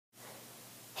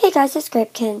Hey guys, it's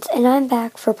Grapekins, and I'm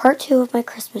back for part 2 of my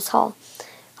Christmas haul.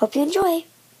 Hope you enjoy!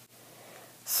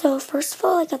 So first of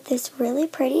all, I got this really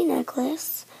pretty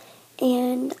necklace,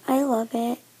 and I love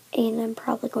it, and I'm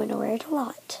probably going to wear it a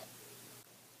lot.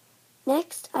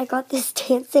 Next, I got this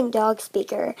dancing dog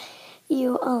speaker.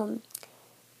 You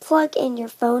plug in your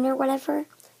phone or whatever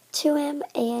to him,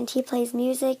 and he plays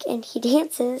music, and he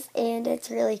dances, and it's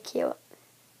really cute.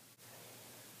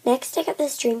 Next, I got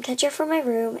this dream catcher for my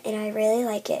room, and I really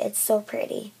like it. It's so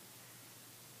pretty.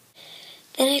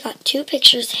 Then I got 2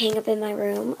 pictures to hang up in my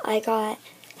room. I got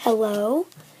hello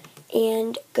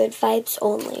and good vibes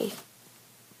only.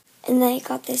 And then I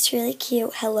got this really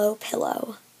cute hello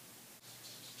pillow.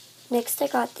 Next, I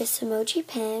got this emoji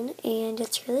pen, and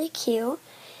it's really cute.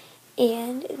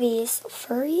 And these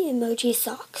furry emoji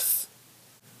socks.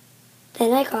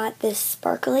 Then I got this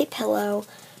sparkly pillow,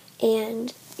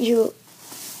 and you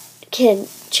can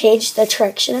change the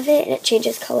direction of it, and it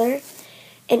changes color,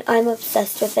 and I'm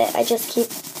obsessed with it. I just keep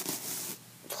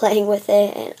playing with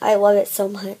it, and I love it so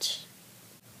much.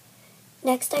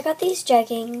 Next, I got these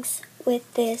jeggings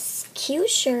with this cute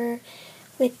shirt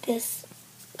with this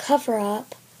cover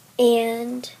up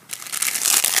and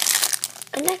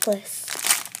a necklace.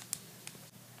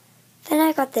 Then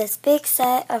I got this big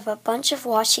set of a bunch of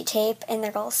washi tape, and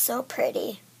they're all so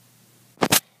pretty.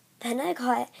 Then I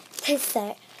got this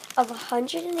set of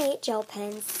 108 gel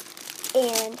pens,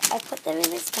 and I put them in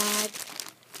this bag,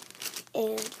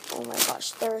 and oh my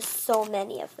gosh, there are so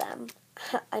many of them.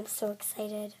 I'm so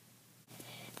excited.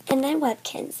 And then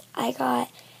Webkinz. I got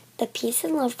the Peace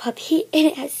and Love puppy, and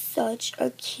it has such a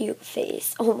cute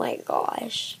face. Oh my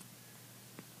gosh.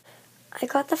 I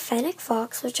got the Fennec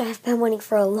Fox, which I've been wanting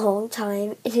for a long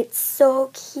time, and it's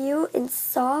so cute and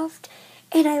soft,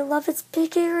 and I love its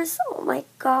big ears. Oh my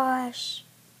gosh.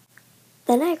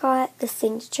 Then I got the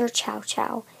signature Chow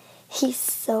Chow. He's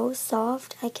so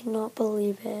soft, I cannot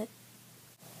believe it.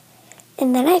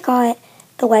 And then I got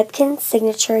the Webkinz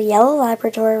signature Yellow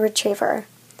Labrador Retriever.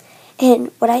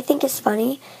 And what I think is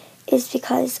funny is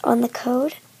because on the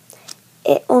code,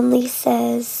 it only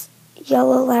says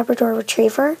Yellow Labrador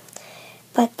Retriever,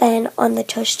 but then on the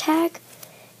tush tag,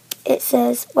 it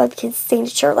says Webkinz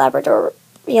signature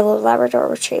Yellow Labrador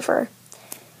Retriever.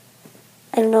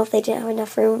 I don't know if they didn't have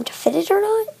enough room to fit it or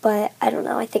not, but I don't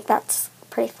know. I think that's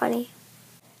pretty funny.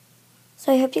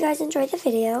 So I hope you guys enjoyed the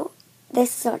video.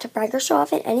 This is not to brag or show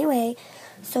off in any way,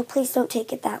 so please don't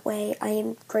take it that way. I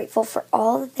am grateful for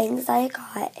all the things I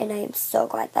got, and I am so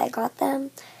glad that I got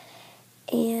them.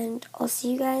 And I'll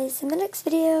see you guys in the next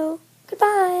video.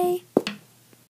 Goodbye!